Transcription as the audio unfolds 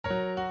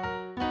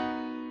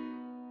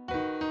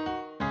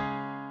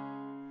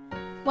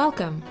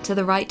Welcome to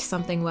the Write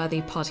Something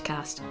Worthy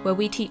podcast, where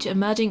we teach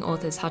emerging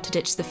authors how to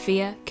ditch the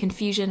fear,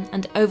 confusion,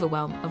 and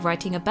overwhelm of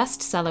writing a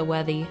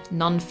bestseller-worthy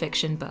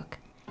non-fiction book.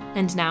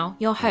 And now,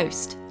 your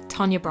host,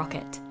 Tanya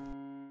Brockett.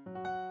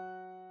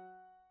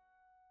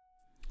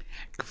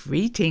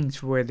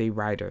 Greetings, worthy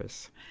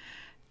writers.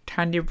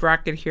 Tanya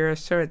Brockett here,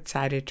 so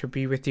excited to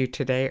be with you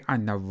today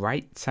on the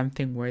Write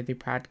Something Worthy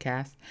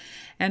podcast.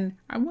 And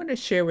I want to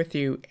share with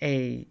you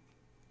a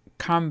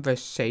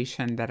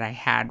conversation that I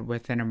had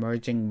with an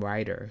emerging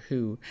writer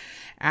who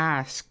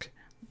asked,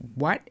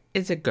 what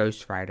is a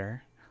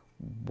ghostwriter?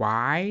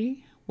 Why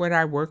would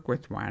I work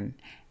with one?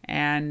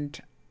 And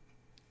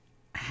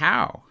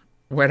how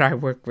would I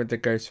work with a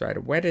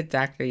ghostwriter? What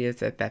exactly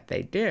is it that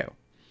they do?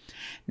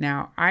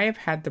 Now, I have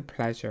had the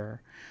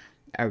pleasure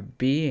of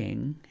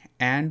being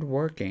and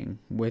working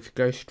with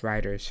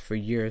ghostwriters for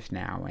years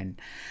now, and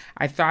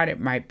I thought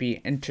it might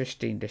be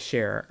interesting to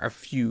share a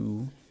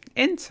few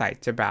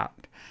insights about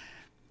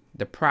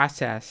the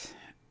process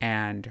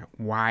and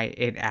why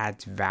it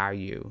adds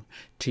value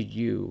to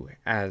you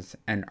as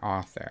an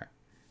author.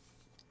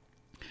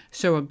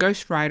 So a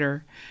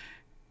ghostwriter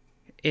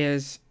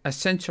is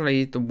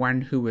essentially the one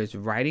who is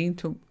writing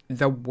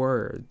the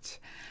words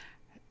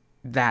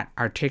that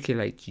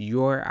articulates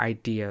your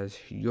ideas,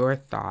 your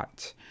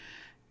thoughts,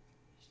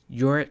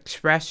 your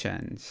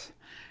expressions,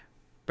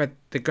 but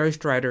the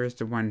ghostwriter is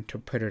the one to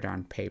put it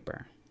on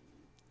paper.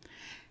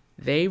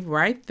 They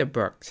write the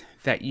books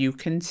that you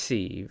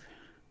conceive,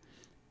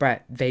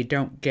 but they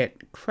don't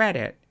get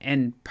credit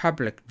in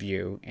public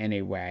view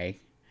anyway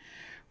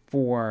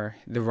for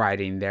the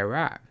writing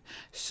thereof.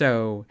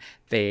 So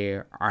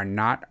they are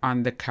not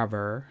on the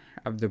cover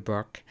of the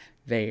book.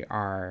 They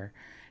are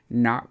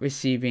not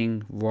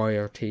receiving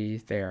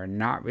royalties. They are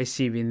not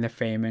receiving the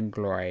fame and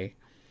glory.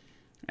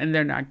 And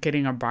they're not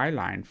getting a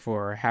byline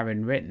for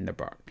having written the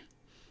book.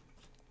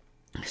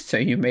 So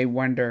you may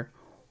wonder,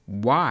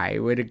 why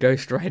would a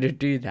ghostwriter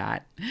do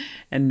that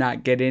and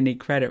not get any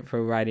credit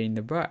for writing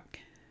the book?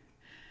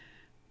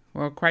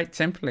 Well, quite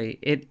simply,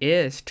 it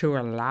is to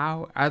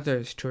allow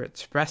others to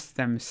express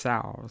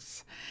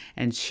themselves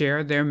and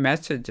share their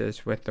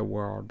messages with the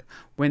world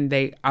when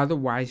they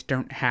otherwise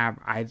don't have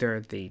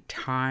either the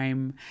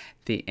time,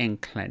 the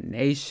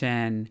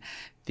inclination,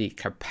 the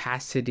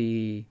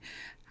capacity,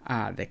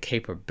 the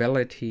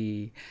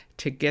capability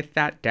to get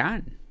that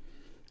done.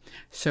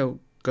 So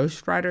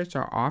ghostwriters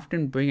are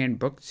often bringing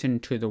books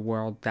into the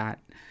world that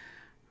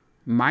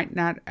might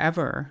not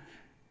ever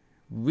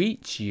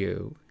reach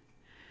you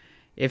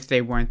if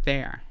they weren't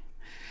there.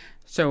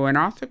 So an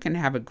author can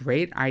have a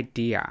great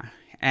idea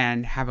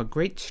and have a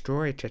great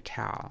story to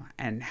tell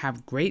and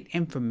have great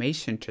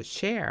information to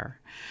share,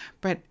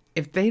 but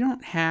if they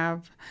don't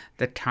have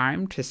the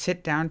time to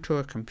sit down to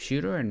a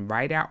computer and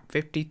write out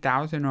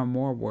 50,000 or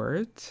more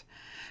words,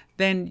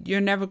 then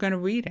you're never going to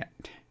read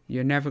it.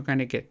 You're never going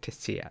to get to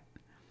see it.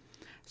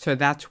 So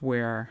that's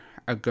where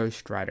a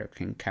ghostwriter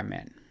can come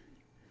in.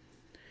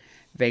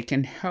 They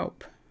can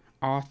help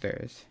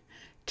authors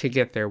to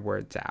get their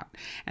words out.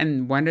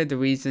 And one of the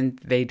reasons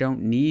they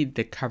don't need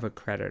the cover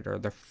credit or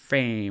the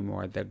fame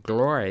or the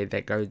glory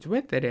that goes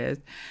with it is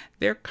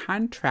they're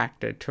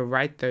contracted to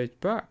write those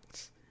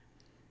books.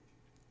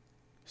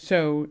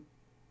 So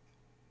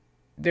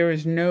there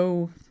is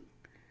no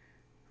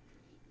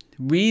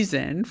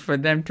reason for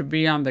them to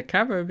be on the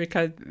cover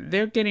because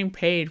they're getting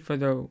paid for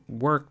the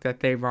work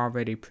that they've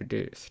already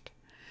produced.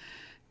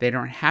 They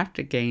don't have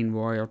to gain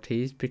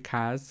royalties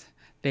because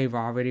they've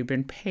already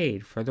been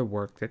paid for the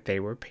work that they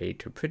were paid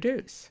to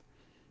produce.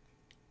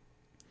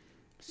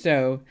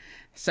 So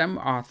some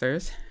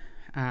authors,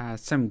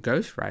 some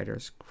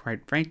ghostwriters,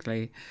 quite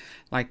frankly,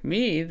 like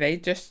me, they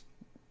just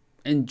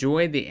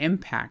enjoy the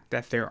impact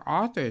that their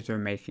authors are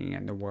making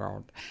in the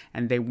world,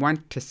 and they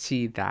want to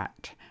see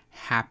that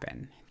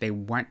happen. They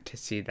want to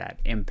see that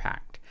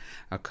impact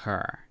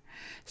occur.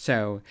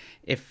 So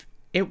if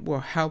it will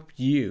help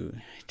you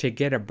to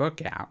get a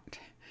book out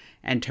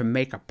and to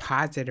make a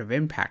positive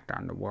impact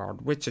on the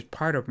world, which is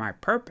part of my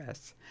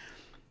purpose,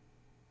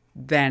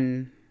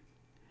 then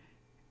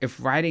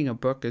if writing a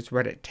book is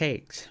what it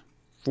takes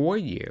for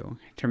you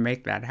to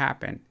make that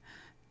happen,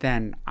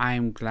 then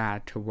I'm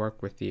glad to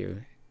work with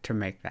you to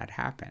make that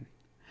happen.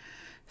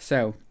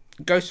 So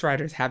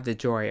ghostwriters have the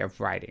joy of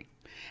writing,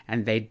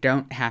 and they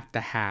don't have to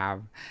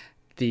have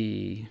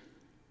they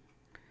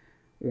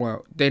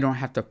don't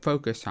have to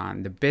focus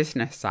on the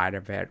business side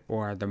of it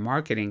or the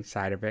marketing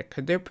side of it,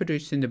 because they're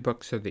producing the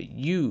book so that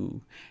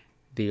you,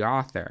 the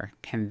author,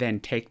 can then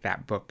take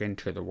that book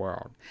into the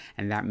world.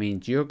 And that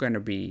means you're going to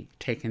be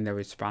taking the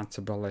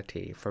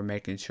responsibility for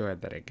making sure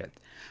that it gets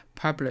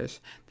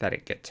published, that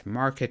it gets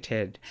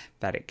marketed,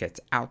 that it gets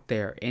out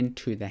there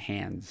into the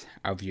hands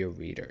of your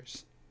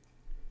readers.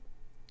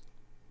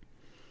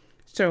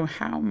 So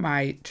how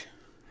might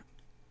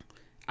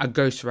a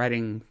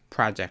ghostwriting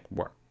project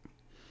work?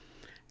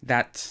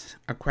 That's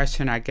a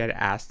question I get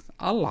asked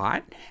a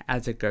lot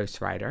as a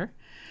ghostwriter,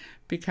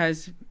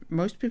 because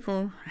most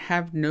people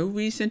have no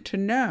reason to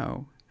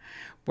know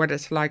what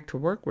it's like to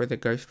work with a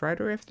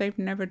ghostwriter if they've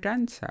never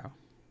done so.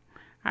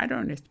 I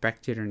don't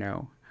expect you to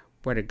know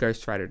what a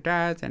ghostwriter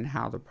does and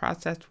how the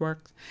process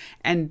works.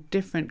 And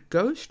different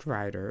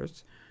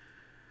ghostwriters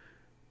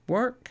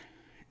work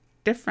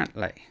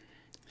differently.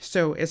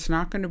 So it's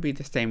not going to be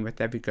the same with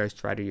every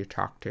ghostwriter you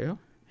talk to.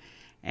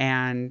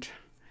 And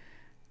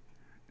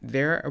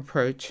their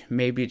approach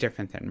may be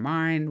different than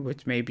mine,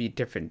 which may be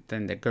different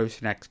than the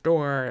ghost next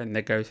door and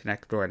the ghost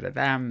next door to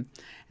them,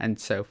 and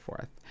so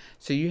forth.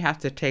 So you have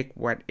to take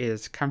what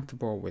is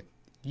comfortable with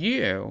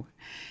you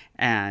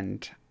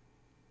and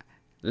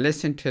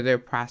listen to their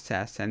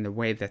process and the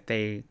way that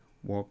they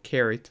will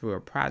carry through a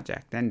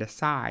project and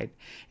decide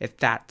if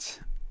that's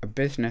a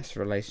business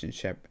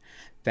relationship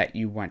that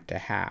you want to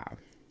have.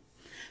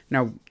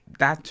 Now,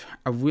 that's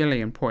a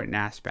really important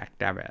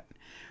aspect of it,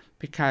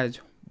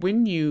 because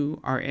when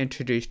you are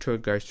introduced to a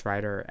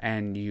ghostwriter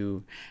and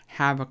you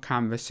have a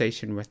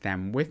conversation with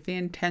them with the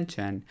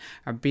intention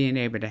of being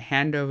able to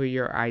hand over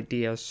your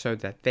ideas so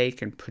that they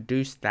can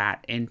produce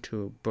that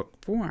into book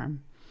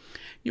form,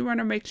 you want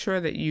to make sure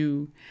that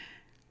you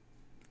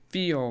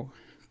feel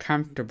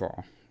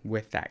comfortable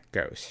with that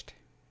ghost.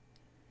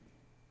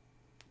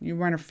 You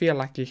want to feel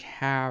like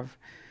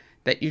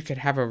that you could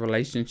have a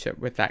relationship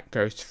with that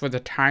ghost for the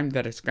time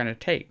that it's going to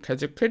take,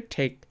 because it could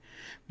take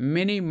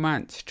many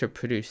months to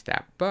produce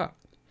that book.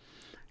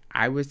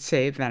 I would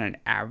say that an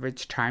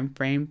average time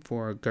frame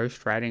for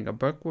ghostwriting a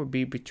book would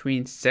be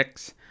between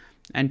 6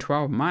 and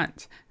 12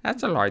 months.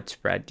 That's a large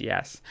spread,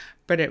 yes,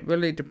 but it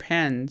really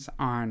depends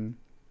on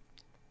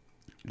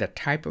the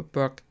type of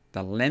book,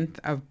 the length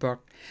of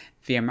book,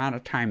 the amount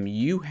of time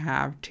you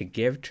have to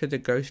give to the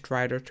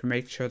ghostwriter to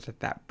make sure that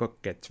that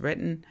book gets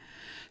written.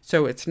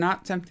 So it's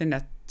not something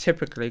that's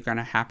typically going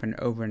to happen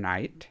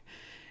overnight.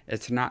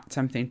 It's not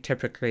something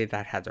typically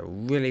that has a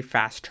really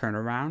fast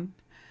turnaround.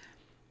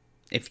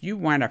 If you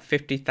want a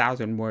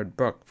 50,000 word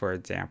book, for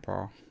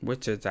example,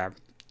 which is a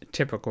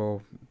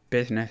typical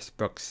business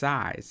book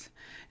size,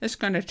 it's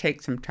going to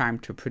take some time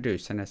to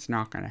produce, and it's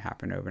not going to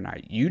happen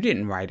overnight. You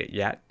didn't write it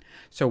yet,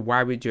 so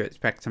why would you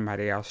expect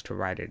somebody else to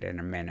write it in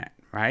a minute,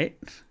 right?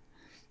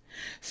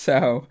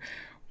 So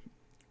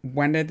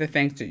one of the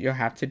things that you'll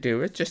have to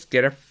do is just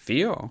get a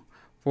feel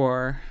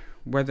for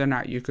whether or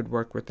not you could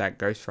work with that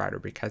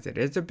ghostwriter, because it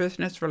is a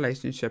business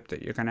relationship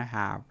that you're going to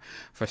have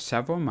for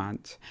several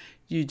months.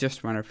 You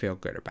just want to feel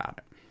good about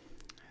it.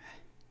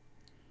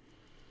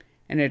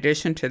 In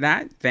addition to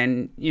that,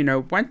 then,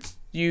 once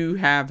you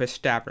have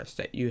established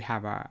that you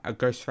have a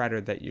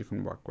ghostwriter that you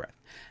can work with,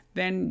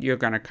 then you're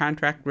going to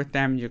contract with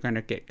them. You're going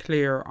to get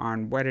clear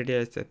on what it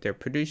is that they're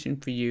producing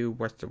for you,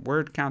 what's the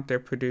word count they're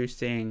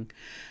producing,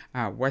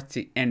 what's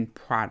the end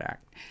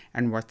product,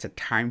 and what's the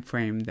time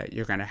frame that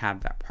you're going to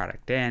have that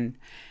product in,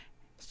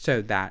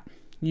 so that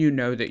you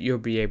know that you'll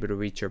be able to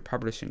reach your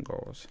publishing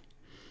goals.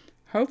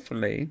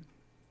 Hopefully,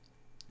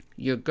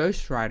 your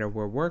ghostwriter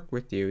will work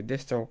with you.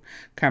 This will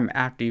come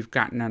after you've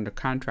gotten under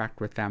contract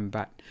with them,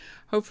 but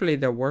hopefully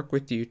they'll work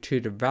with you to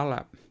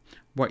develop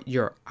what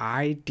your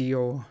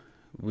ideal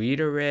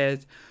reader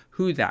is,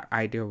 who that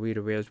ideal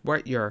reader is,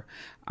 what your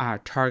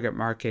target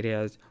market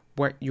is,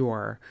 what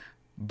your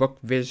book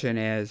vision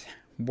is,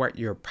 what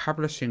your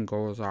publishing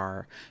goals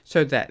are,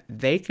 so that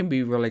they can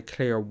be really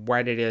clear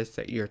what it is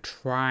that you're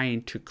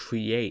trying to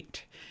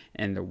create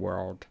in the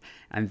world,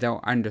 and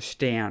they'll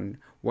understand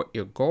what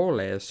your goal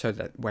is, so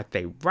that what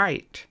they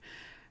write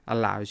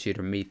allows you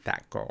to meet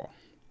that goal.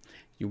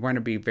 You want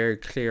to be very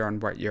clear on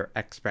what your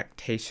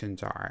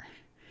expectations are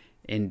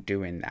in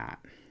doing that.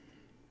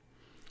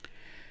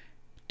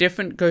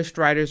 Different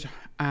ghostwriters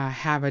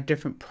have a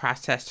different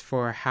process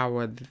for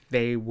how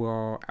they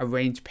will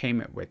arrange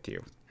payment with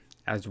you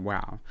as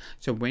well.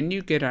 So when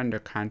you get under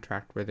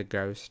contract with a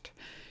ghost,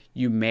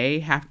 you may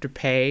have to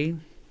pay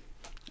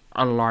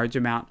a large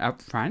amount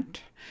up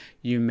front.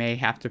 You may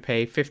have to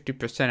pay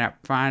 50% up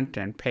front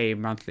and pay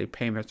monthly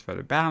payments for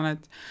the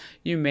balance.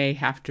 You may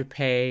have to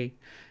pay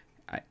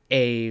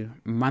a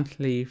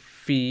monthly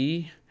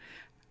fee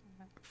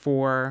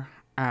for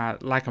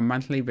like a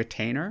monthly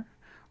retainer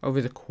over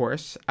the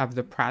course of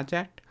the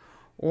project,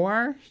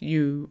 or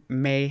you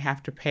may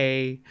have to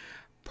pay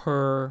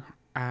per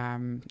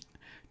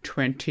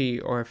 20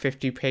 or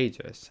 50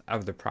 pages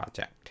of the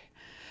project.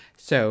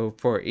 So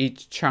for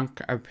each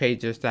chunk of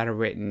pages that are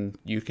written,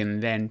 you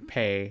can then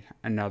pay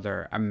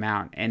another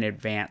amount in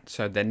advance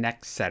so the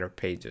next set of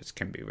pages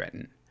can be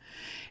written.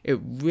 It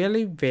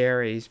really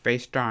varies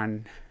based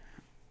on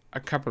a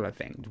couple of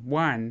things.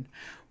 One,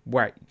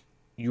 what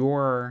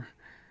your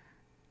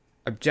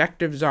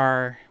objectives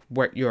are,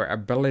 what your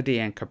ability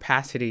and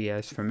capacity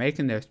is for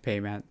making those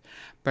payments,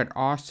 but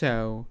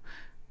also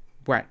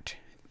what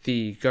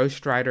the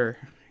ghostwriter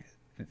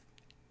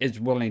is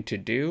willing to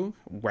do,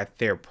 what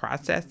their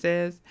process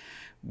is,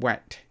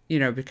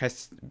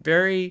 because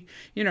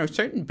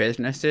certain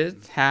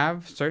businesses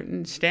have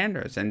certain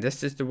standards, and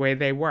this is the way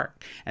they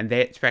work, and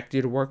they expect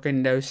you to work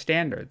in those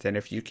standards, and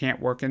if you can't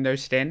work in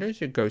those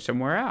standards, you go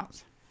somewhere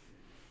else.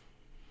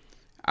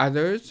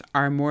 Others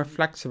are more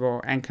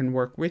flexible and can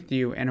work with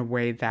you in a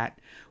way that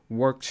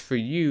works for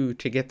you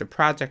to get the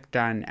project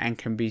done and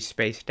can be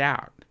spaced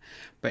out.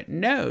 But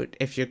note,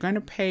 if you're going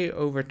to pay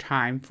over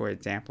time, for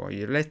example,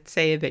 let's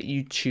say that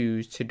you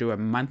choose to do a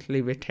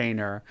monthly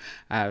retainer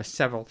of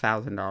several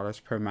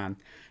 $1,000s per month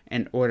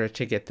in order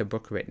to get the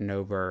book written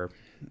over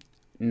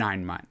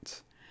 9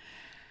 months.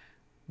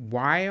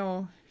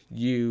 While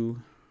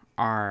you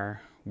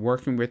are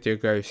working with your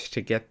ghost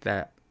to get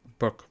the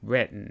book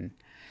written,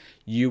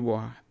 you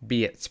will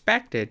be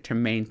expected to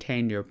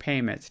maintain your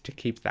payments to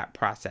keep that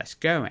process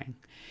going.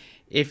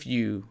 If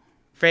you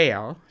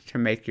fail to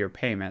make your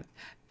payment,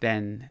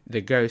 then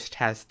the ghost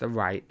has the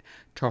right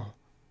to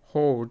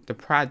hold the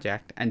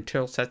project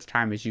until such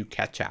time as you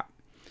catch up.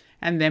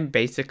 And then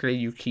basically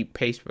you keep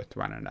pace with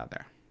one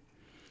another.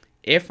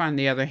 If, on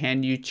the other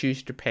hand, you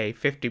choose to pay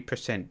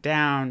 50%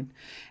 down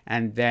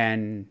and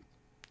then,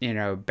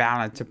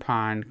 balance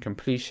upon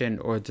completion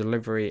or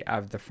delivery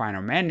of the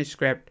final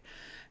manuscript,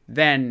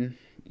 then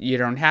you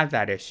don't have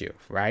that issue,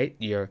 right?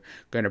 You're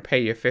going to pay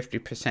your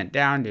 50%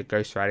 down, your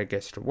ghostwriter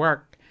gets to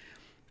work,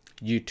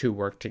 you two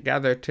work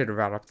together to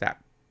develop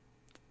that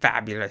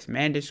fabulous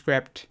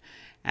manuscript,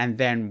 and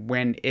then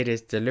when it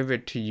is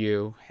delivered to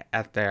you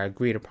at the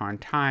agreed upon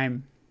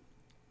time,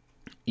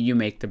 you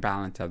make the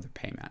balance of the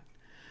payment.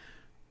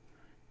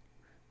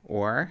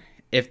 Or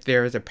if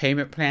there is a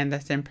payment plan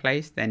that's in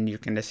place, then you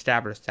can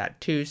establish that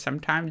too.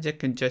 Sometimes it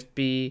can just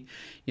be,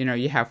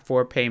 you have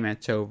 4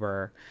 payments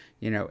over,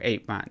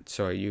 8 months,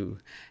 or you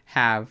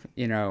have,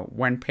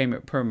 1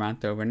 payment per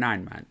month over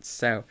 9 months.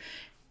 So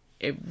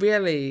it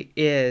really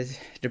is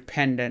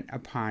dependent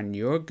upon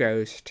your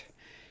ghost,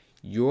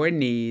 your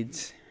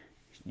needs,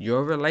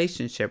 your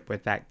relationship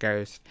with that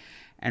ghost,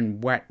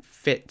 and what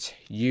fits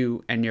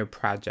you and your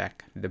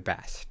project the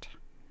best.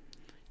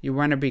 You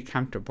want to be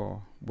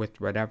comfortable with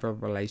whatever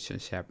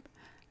relationship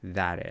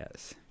that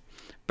is.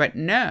 But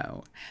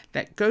know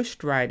that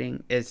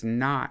ghostwriting is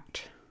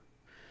not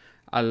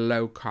a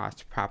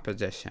low-cost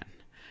proposition.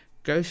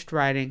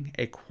 Ghostwriting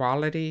a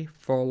quality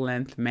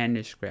full-length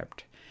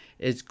manuscript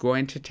is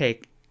going to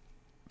take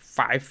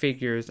 5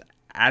 figures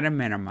at a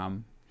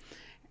minimum,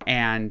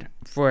 and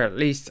for at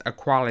least a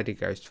quality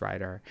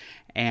ghostwriter,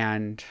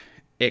 and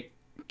it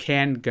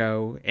can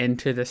go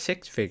into the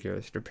 6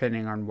 figures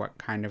depending on what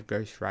kind of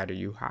ghostwriter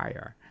you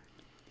hire.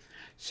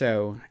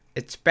 So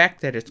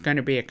expect that it's going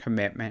to be a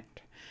commitment.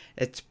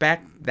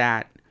 Expect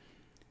that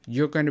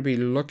you're going to be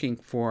looking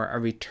for a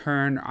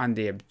return on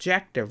the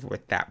objective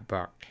with that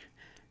book.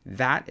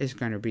 That is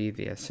going to be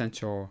the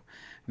essential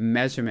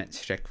measurement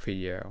stick for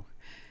you.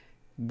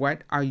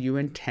 What are you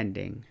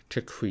intending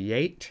to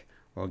create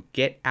or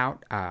get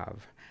out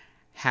of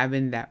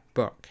having that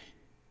book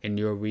in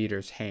your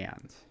reader's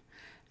hands?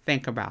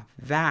 Think about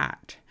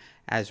that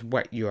as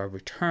what your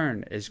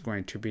return is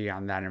going to be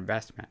on that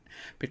investment.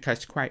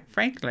 Because quite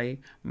frankly,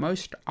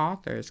 most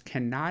authors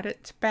cannot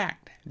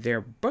expect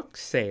their book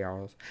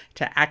sales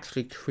to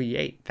actually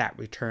create that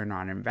return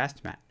on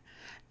investment.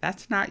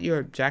 That's not your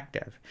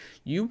objective.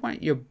 You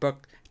want your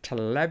book to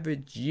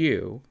leverage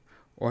you,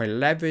 or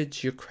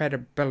leverage your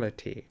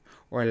credibility,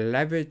 or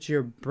leverage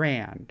your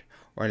brand,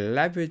 or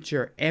leverage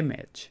your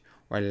image,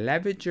 or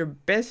leverage your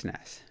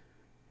business.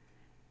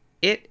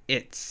 It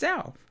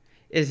itself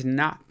is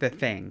not the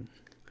thing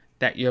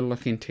that you're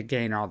looking to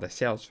gain all the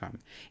sales from.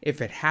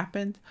 If it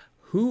happens,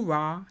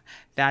 hoorah,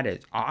 that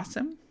is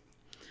awesome.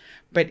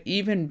 But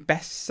even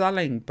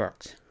best-selling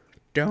books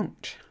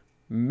don't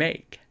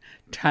make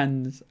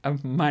tons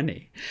of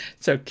money.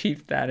 So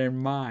keep that in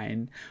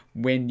mind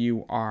when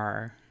you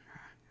are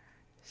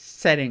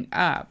setting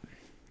up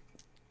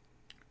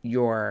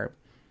your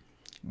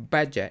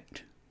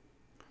budget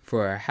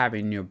for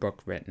having your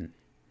book written.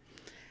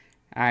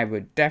 I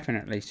would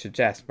definitely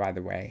suggest, by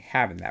the way,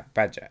 having that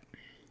budget.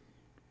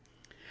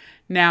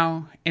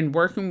 Now, in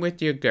working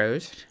with your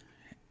ghost,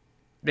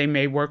 they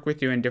may work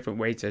with you in different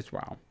ways as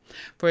well.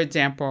 For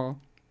example,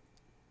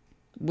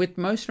 with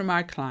most of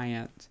my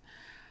clients,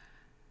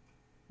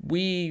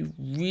 we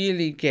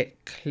really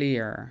get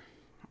clear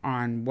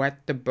on what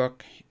the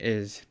book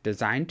is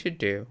designed to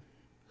do,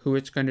 who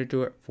it's going to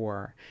do it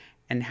for,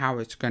 and how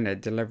it's going to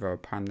deliver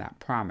upon that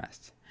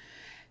promise.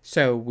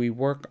 So we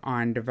work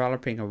on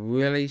developing a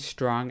really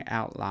strong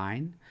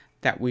outline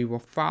that we will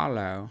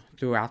follow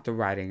throughout the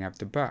writing of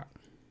the book.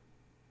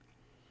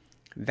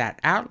 That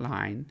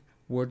outline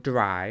will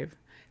drive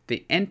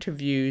the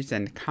interviews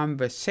and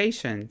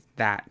conversations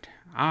that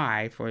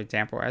I, for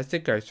example, as the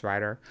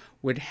ghostwriter,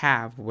 would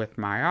have with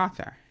my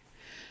author.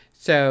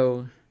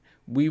 So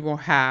we will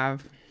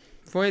have,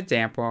 for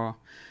example,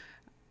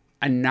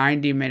 a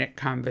 90-minute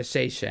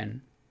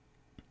conversation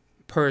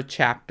per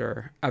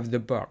chapter of the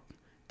book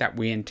that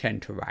we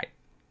intend to write.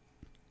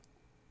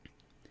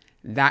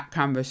 That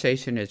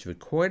conversation is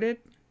recorded,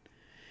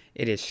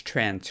 it is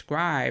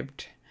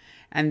transcribed,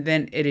 and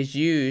then it is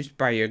used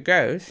by your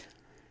ghost,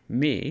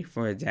 me,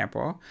 for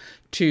example,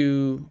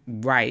 to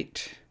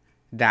write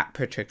that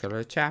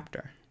particular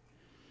chapter.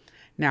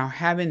 Now,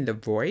 having the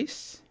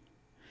voice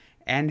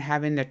and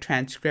having the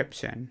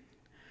transcription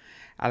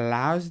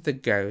allows the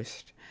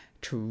ghost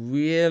to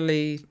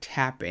really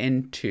tap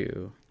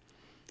into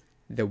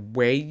the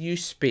way you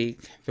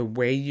speak, the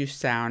way you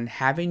sound,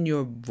 having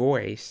your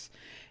voice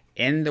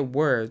in the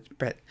words,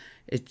 but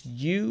it's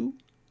you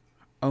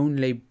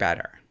only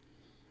better.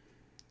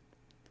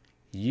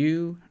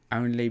 You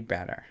only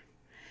better.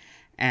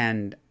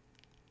 And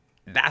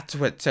that's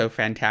what's so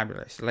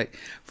fantabulous. Like,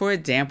 for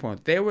example,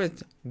 there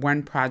was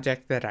one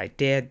project that I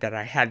did that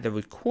I had the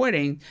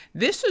recording.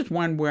 This is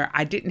one where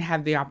I didn't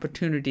have the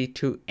opportunity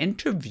to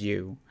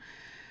interview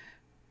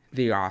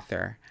the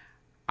author.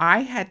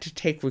 I had to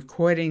take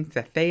recordings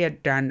that they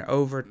had done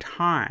over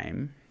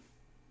time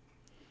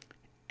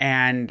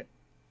and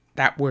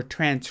that were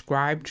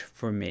transcribed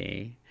for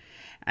me.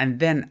 And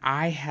then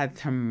I had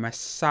to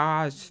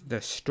massage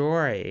the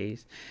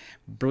stories,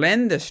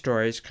 blend the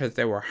stories, because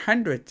there were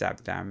hundreds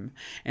of them,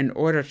 in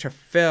order to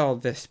fill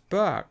this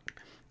book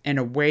in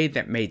a way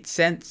that made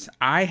sense.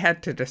 I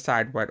had to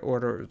decide what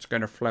order it was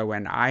going to flow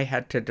in. I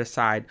had to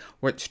decide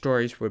what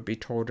stories would be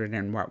told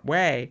in what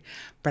way.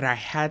 But I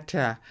had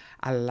to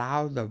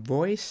allow the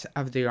voice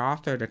of the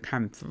author to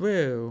come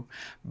through,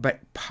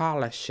 but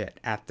polish it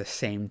at the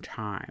same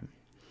time.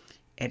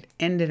 It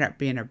ended up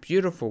being a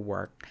beautiful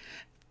work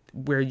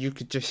where you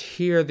could just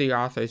hear the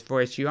author's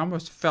voice. You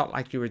almost felt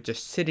like you were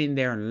just sitting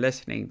there and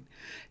listening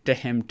to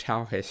him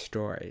tell his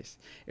stories.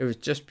 It was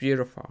just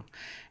beautiful.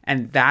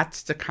 And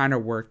that's the kind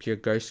of work your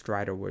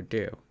ghostwriter would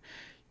do.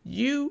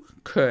 You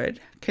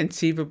could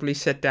conceivably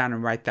sit down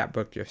and write that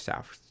book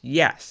yourself.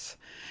 Yes.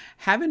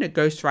 Having a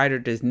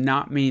ghostwriter does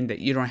not mean that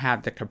you don't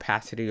have the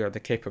capacity or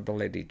the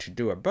capability to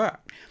do a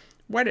book.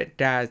 What it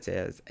does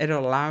is it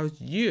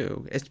allows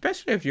you,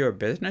 especially if you're a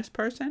business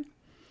person,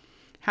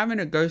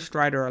 having a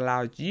ghostwriter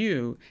allows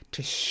you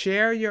to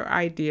share your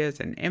ideas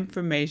and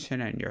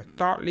information and your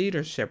thought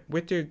leadership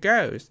with your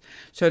ghost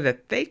so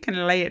that they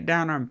can lay it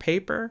down on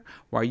paper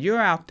while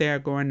you're out there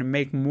going to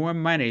make more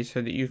money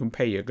so that you can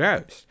pay your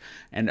ghost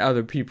and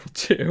other people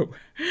too.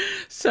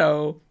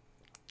 So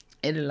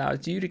it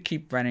allows you to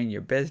keep running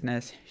your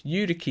business,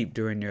 you to keep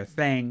doing your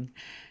thing,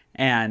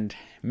 and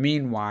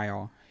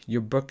meanwhile,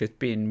 your book is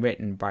being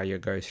written by your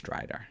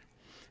ghostwriter.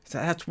 So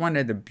that's one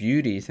of the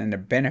beauties and the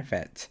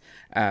benefits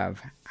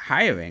of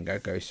hiring a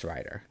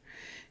ghostwriter,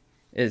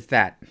 is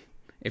that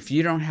if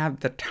you don't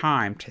have the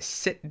time to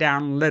sit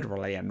down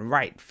literally and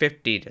write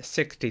 50 to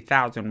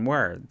 60,000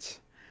 words,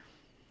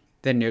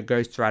 then your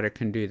ghostwriter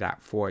can do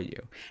that for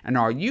you. And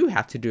all you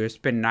have to do is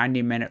spend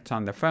 90 minutes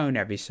on the phone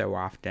every so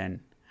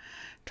often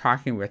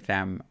talking with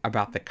them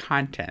about the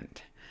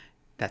content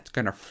that's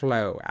going to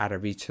flow out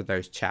of each of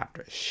those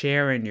chapters,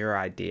 sharing your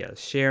ideas,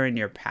 sharing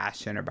your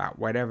passion about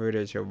whatever it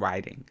is you're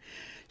writing,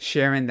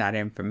 sharing that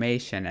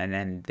information, and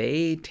then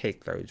they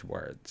take those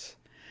words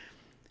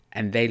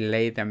and they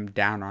lay them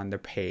down on the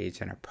page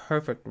in a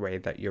perfect way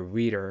that your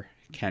reader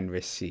can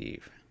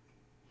receive.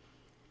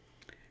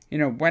 You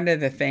know, one of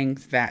the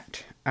things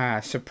that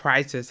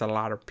surprises a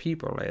lot of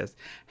people is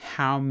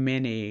how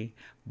many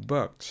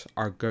books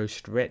are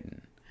ghost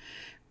written.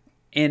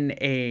 In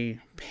a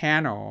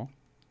panel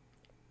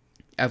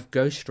of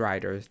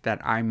ghostwriters that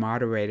I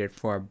moderated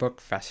for a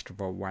book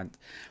festival once,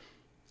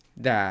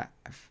 the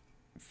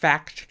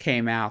fact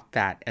came out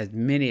that as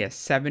many as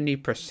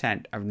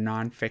 70% of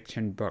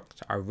nonfiction books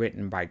are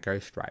written by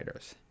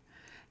ghostwriters.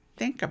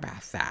 Think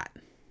about that.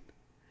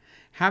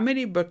 How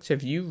many books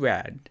have you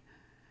read,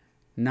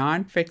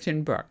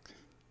 nonfiction books?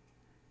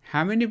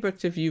 How many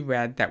books have you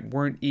read that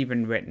weren't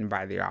even written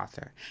by the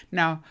author?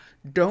 Now,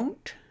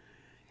 don't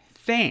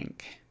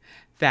think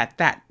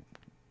that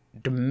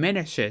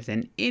diminishes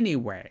in any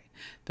way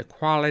the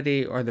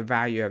quality or the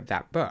value of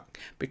that book,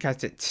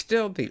 because it's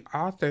still the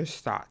author's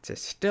thoughts,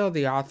 it's still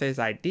the author's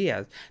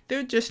ideas.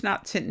 They're just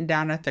not sitting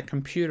down at the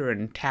computer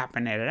and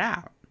tapping it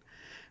out,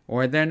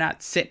 or they're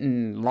not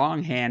sitting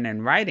longhand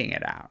and writing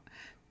it out.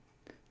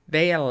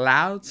 They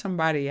allowed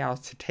somebody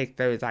else to take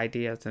those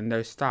ideas and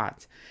those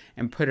thoughts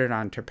and put it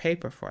onto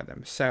paper for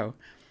them. So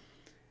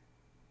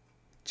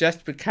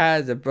just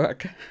because a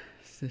book,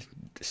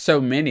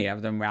 so many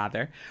of them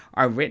rather,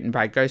 are written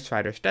by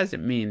ghostwriters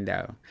doesn't mean,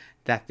 though,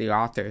 that the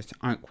authors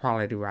aren't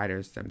quality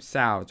writers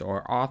themselves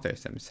or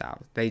authors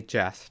themselves. They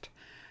just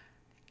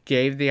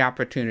gave the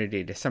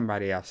opportunity to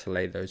somebody else to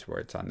lay those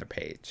words on the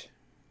page.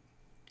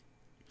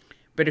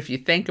 But if you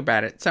think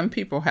about it, some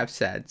people have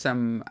said,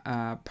 some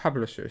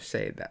publishers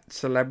say that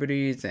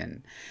celebrities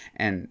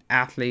and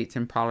athletes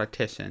and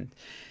politicians,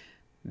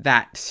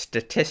 that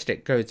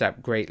statistic goes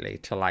up greatly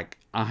to like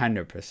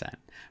 100%.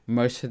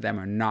 Most of them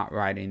are not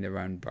writing their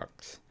own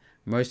books.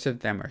 Most of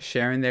them are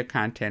sharing their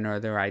content or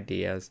their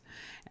ideas,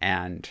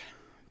 and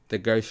the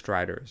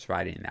ghostwriter is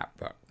writing that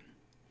book.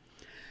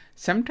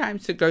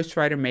 Sometimes the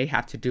ghostwriter may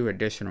have to do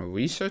additional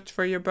research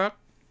for your book.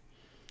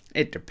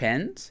 It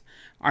depends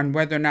on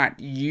whether or not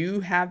you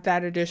have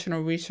that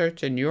additional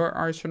research in your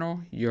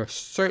arsenal. You're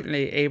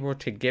certainly able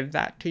to give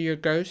that to your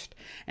ghost,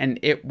 and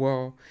it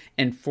will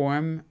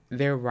inform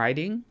their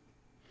writing.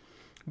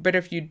 But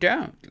if you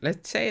don't,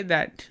 let's say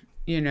that,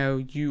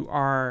 you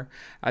are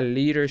a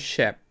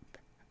leadership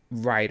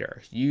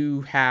writer.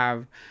 You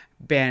have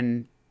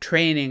been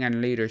training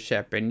and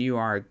leadership, and you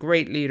are a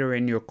great leader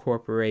in your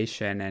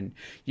corporation, and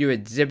you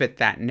exhibit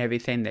that in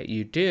everything that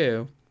you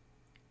do,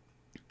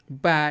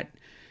 but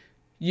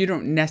you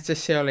don't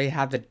necessarily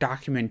have the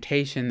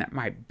documentation that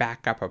might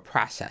back up a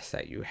process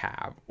that you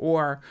have,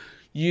 or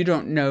you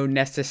don't know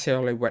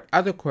necessarily what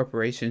other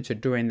corporations are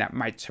doing that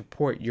might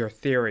support your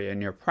theory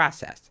and your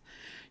process.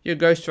 Your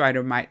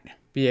ghostwriter might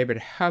be able to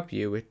help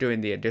you with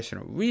doing the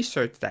additional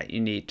research that you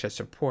need to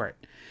support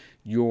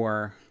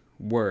your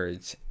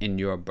words in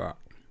your book.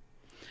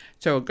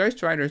 So a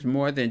ghostwriter is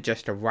more than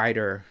just a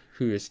writer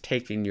who is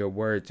taking your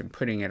words and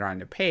putting it on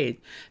the page.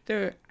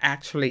 They're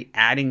actually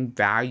adding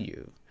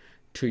value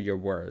to your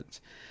words.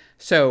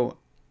 So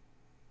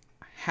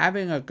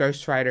having a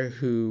ghostwriter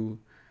who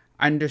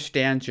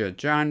understands your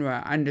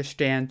genre,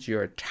 understands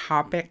your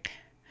topic,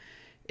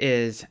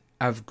 is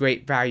of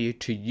great value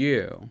to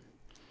you.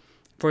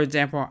 For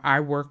example, I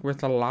work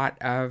with a lot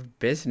of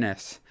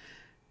business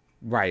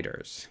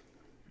writers,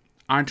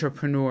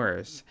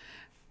 entrepreneurs,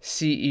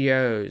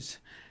 CEOs,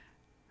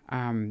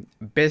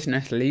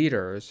 business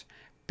leaders,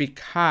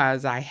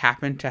 because I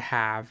happen to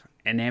have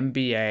an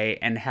MBA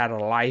and had a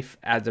life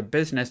as a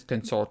business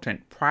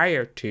consultant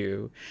prior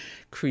to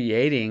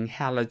creating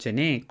Halogen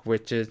Inc.,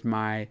 which is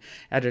my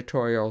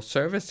editorial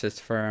services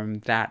firm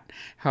that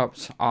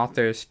helps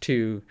authors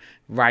to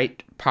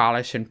write,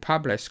 polish, and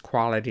publish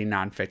quality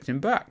nonfiction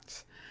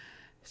books.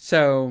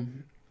 So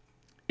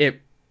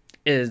it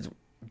is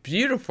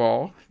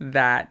beautiful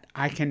that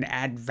I can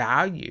add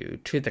value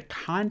to the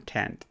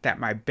content that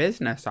my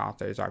business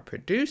authors are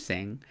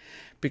producing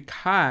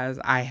because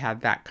I have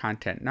that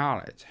content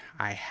knowledge.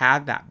 I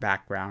have that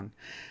background.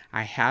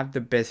 I have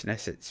the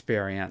business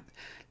experience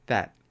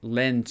that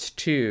lends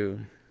to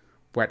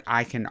what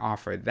I can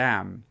offer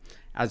them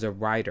as a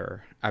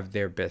writer of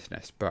their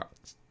business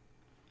books.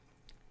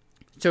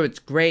 So it's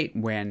great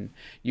when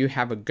you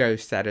have a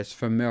ghost that is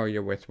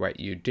familiar with what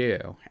you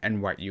do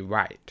and what you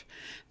write.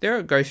 There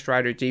are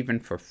ghostwriters even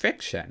for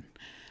fiction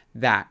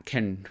that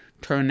can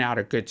turn out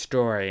a good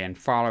story and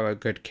follow a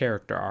good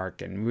character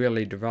arc and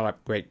really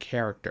develop great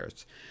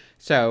characters.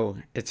 So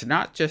it's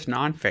not just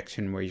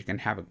nonfiction where you can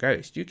have a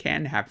ghost. You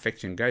can have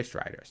fiction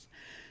ghostwriters.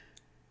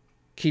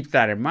 Keep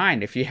that in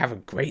mind. If you have a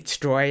great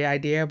story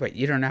idea but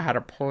you don't know how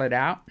to pull it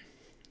out,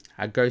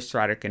 a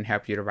ghostwriter can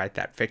help you to write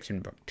that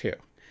fiction book too.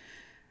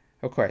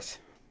 Of course,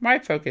 my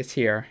focus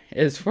here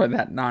is for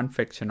that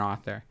nonfiction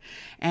author.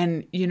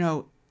 And,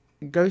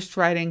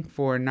 ghostwriting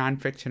for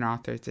nonfiction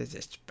authors is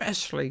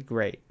especially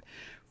great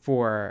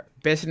for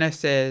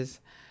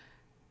businesses,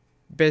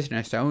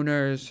 business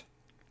owners,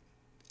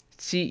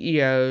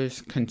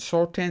 CEOs,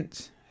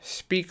 consultants,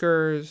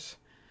 speakers,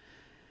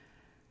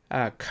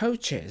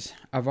 coaches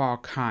of all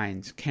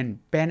kinds can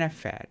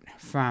benefit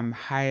from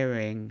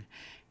hiring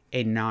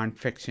a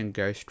nonfiction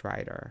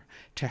ghostwriter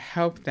to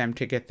help them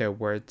to get their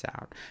words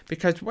out.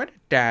 Because what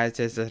it does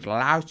is it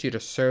allows you to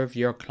serve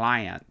your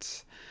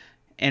clients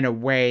in a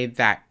way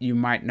that you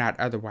might not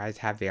otherwise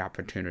have the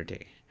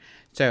opportunity.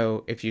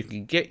 So if you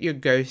can get your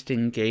ghost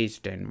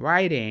engaged in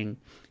writing,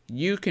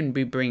 you can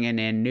be bringing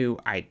in new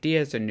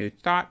ideas and new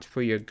thoughts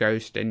for your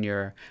ghost in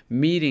your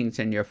meetings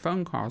and your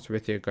phone calls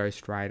with your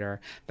ghostwriter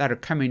that are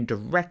coming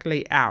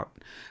directly out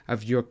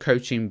of your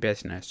coaching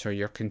business or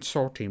your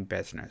consulting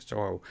business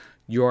or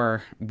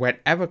your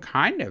whatever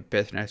kind of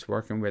business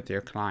working with your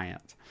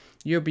clients.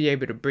 You'll be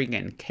able to bring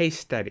in case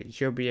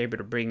studies. You'll be able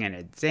to bring in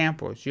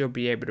examples. You'll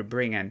be able to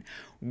bring in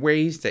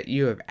ways that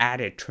you have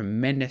added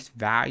tremendous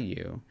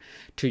value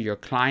to your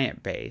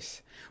client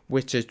base,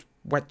 which is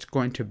what's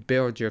going to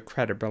build your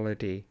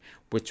credibility,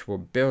 which will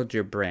build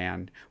your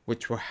brand,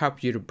 which will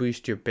help you to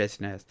boost your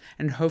business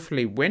and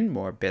hopefully win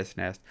more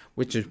business,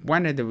 which is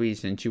one of the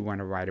reasons you want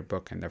to write a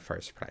book in the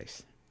first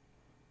place.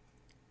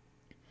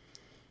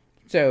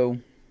 So,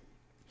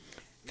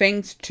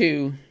 things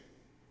to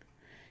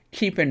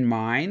keep in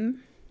mind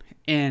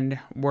in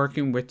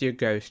working with your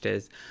ghost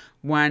is,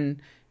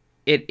 one,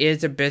 it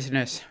is a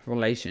business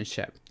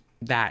relationship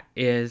that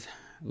is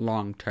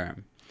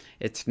long-term.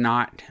 It's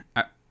not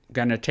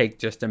going to take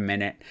just a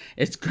minute.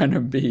 It's going to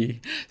be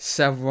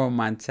several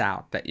months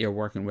out that you're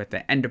working with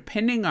it. And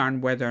depending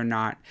on whether or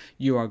not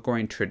you are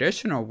going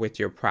traditional with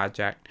your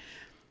project,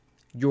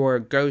 your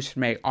ghost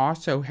may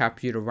also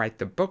help you to write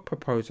the book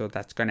proposal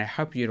that's going to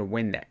help you to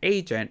win the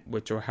agent,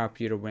 which will help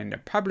you to win the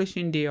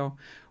publishing deal,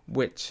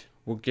 which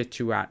will get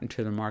you out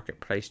into the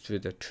marketplace through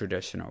the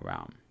traditional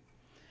realm.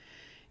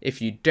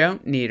 If you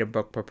don't need a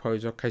book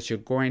proposal because you're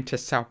going to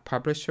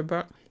self-publish your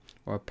book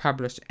or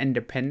publish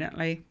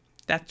independently,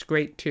 that's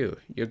great too.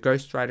 Your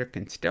ghostwriter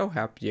can still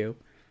help you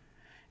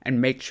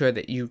and make sure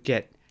that you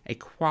get a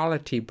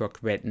quality book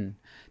written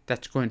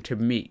that's going to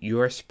meet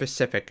your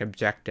specific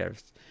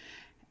objectives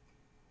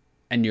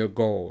and your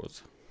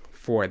goals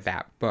for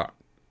that book.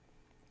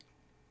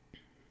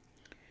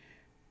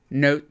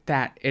 Note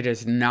that it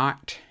is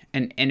not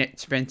an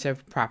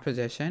inexpensive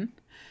proposition.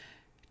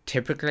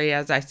 Typically,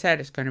 as I said,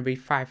 it's going to be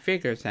 5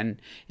 figures.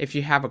 And if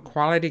you have a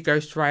quality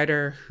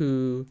ghostwriter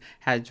who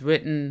has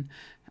written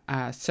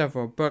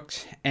several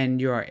books in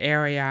your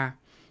area,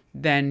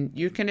 then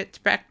you can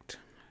expect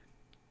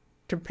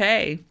to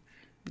pay,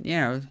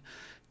 $25,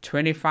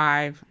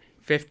 $50,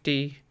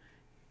 $75,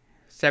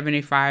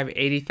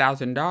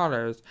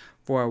 $80,000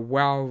 for a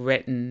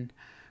well-written,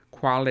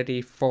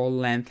 quality,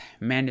 full-length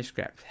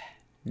manuscript.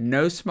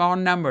 No small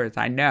numbers,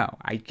 I know,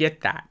 I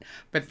get that.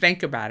 But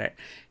think about it.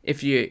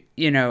 If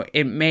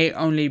it may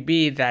only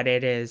be that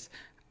it is,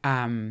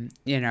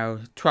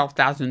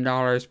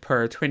 $12,000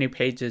 per 20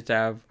 pages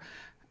of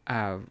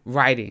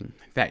writing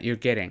that you're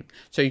getting.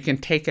 So you can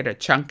take it a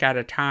chunk at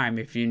a time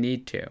if you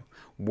need to.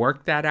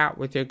 Work that out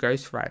with your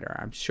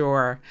ghostwriter. I'm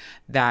sure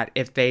that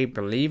if they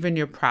believe in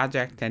your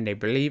project and they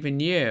believe in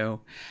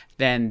you,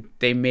 then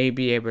they may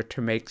be able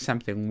to make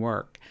something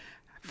work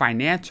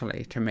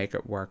financially to make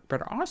it work.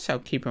 But also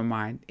keep in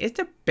mind, it's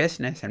a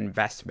business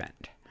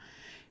investment,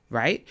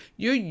 right?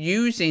 You're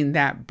using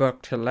that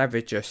book to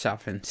leverage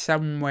yourself in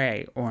some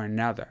way or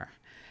another.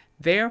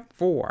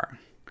 Therefore,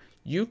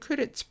 you could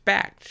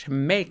expect to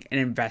make an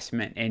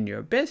investment in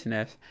your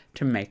business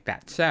to make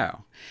that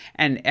so.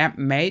 And it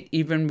may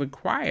even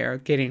require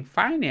getting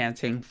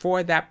financing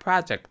for that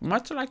project,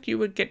 much like you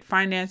would get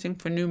financing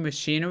for new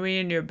machinery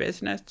in your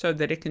business so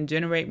that it can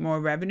generate more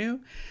revenue.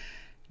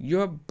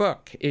 Your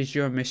book is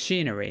your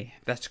machinery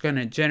that's going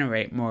to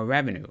generate more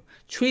revenue.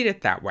 Treat it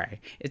that way.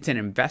 It's an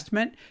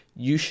investment.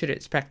 You should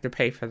expect to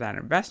pay for that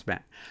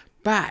investment.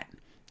 But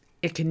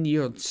it can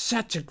yield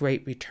such a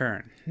great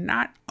return,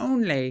 not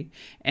only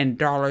in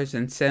dollars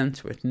and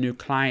cents with new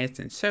clients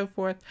and so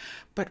forth,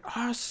 but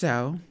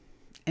also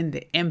in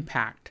the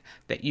impact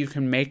that you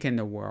can make in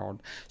the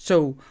world.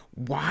 So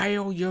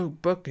while your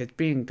book is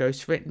being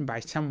ghostwritten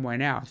by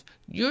someone else,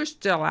 you're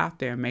still out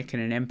there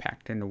making an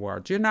impact in the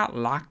world. You're not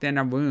locked in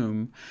a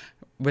room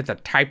with a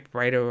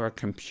typewriter or a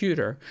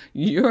computer.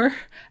 You're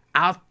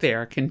out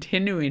there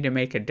continuing to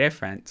make a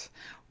difference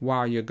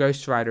while your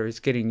ghostwriter is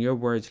getting your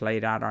words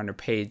laid out on a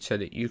page so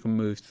that you can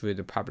move through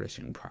the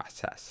publishing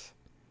process.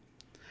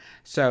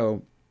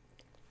 So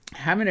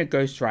having a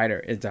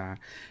ghostwriter is a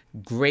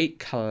great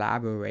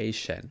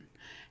collaboration.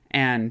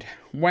 And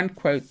one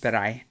quote that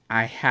I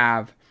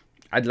have,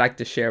 I'd like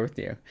to share with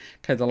you,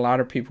 because a lot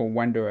of people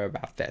wonder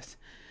about this.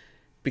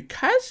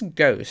 Because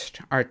ghosts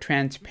are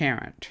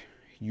transparent,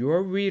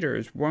 your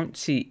readers won't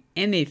see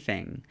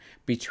anything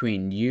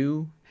between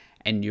you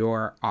and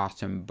your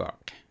awesome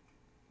book.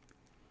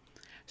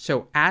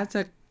 So as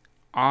an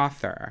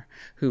author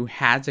who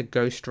has a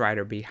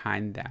ghostwriter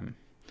behind them,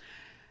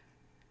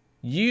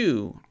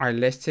 you are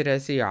listed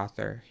as the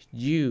author.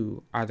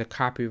 You are the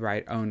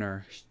copyright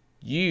owner.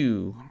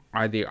 You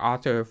are the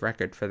author of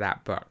record for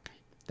that book.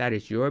 That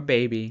is your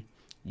baby.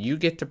 You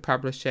get to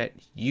publish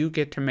it. You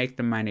get to make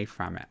the money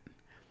from it.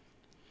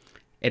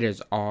 It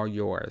is all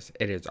yours.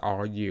 It is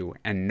all you.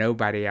 And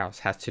nobody else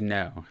has to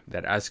know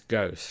that us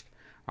ghosts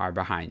are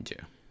behind you.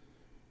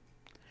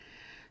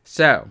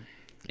 So,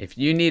 if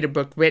you need a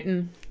book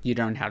written, you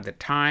don't have the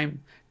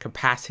time,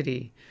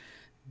 capacity,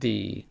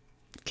 the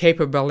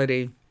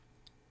capability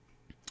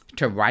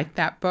to write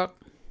that book,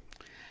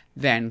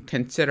 then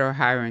consider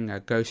hiring a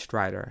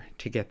ghostwriter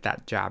to get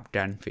that job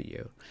done for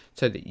you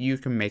so that you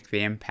can make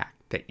the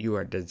impact that you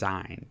are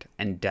designed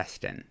and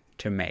destined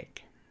to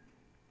make.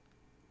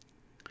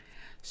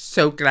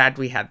 So glad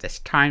we had this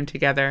time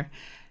together.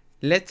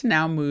 Let's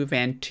now move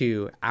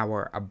into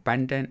our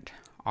abundant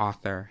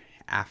author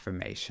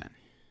affirmation.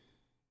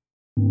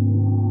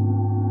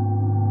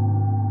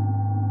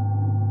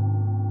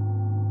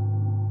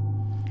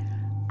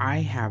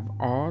 I have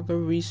all the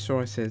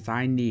resources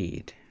I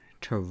need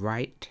to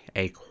write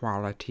a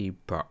quality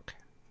book.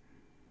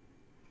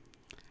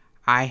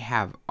 I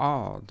have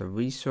all the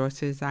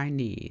resources I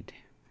need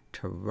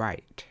to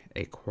write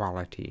a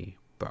quality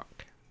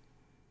book.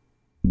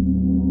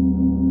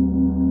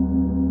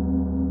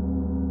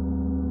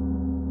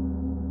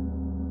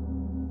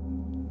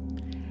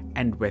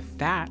 And with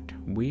that,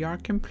 we are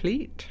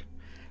complete.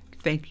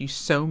 Thank you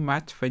so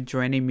much for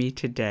joining me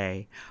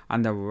today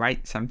on the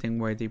Write Something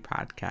Worthy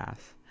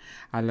podcast.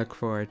 I look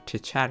forward to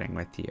chatting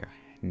with you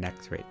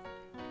next week.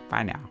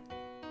 Bye now.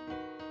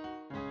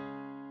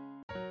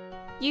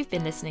 You've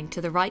been listening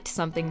to the Write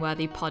Something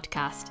Worthy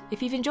podcast.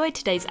 If you've enjoyed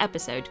today's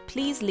episode,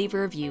 please leave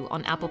a review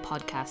on Apple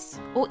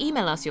Podcasts or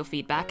email us your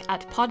feedback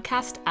at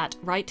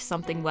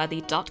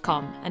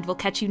podcast@writesomethingworthy.com, and we'll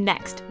catch you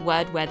next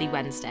Word Worthy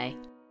Wednesday.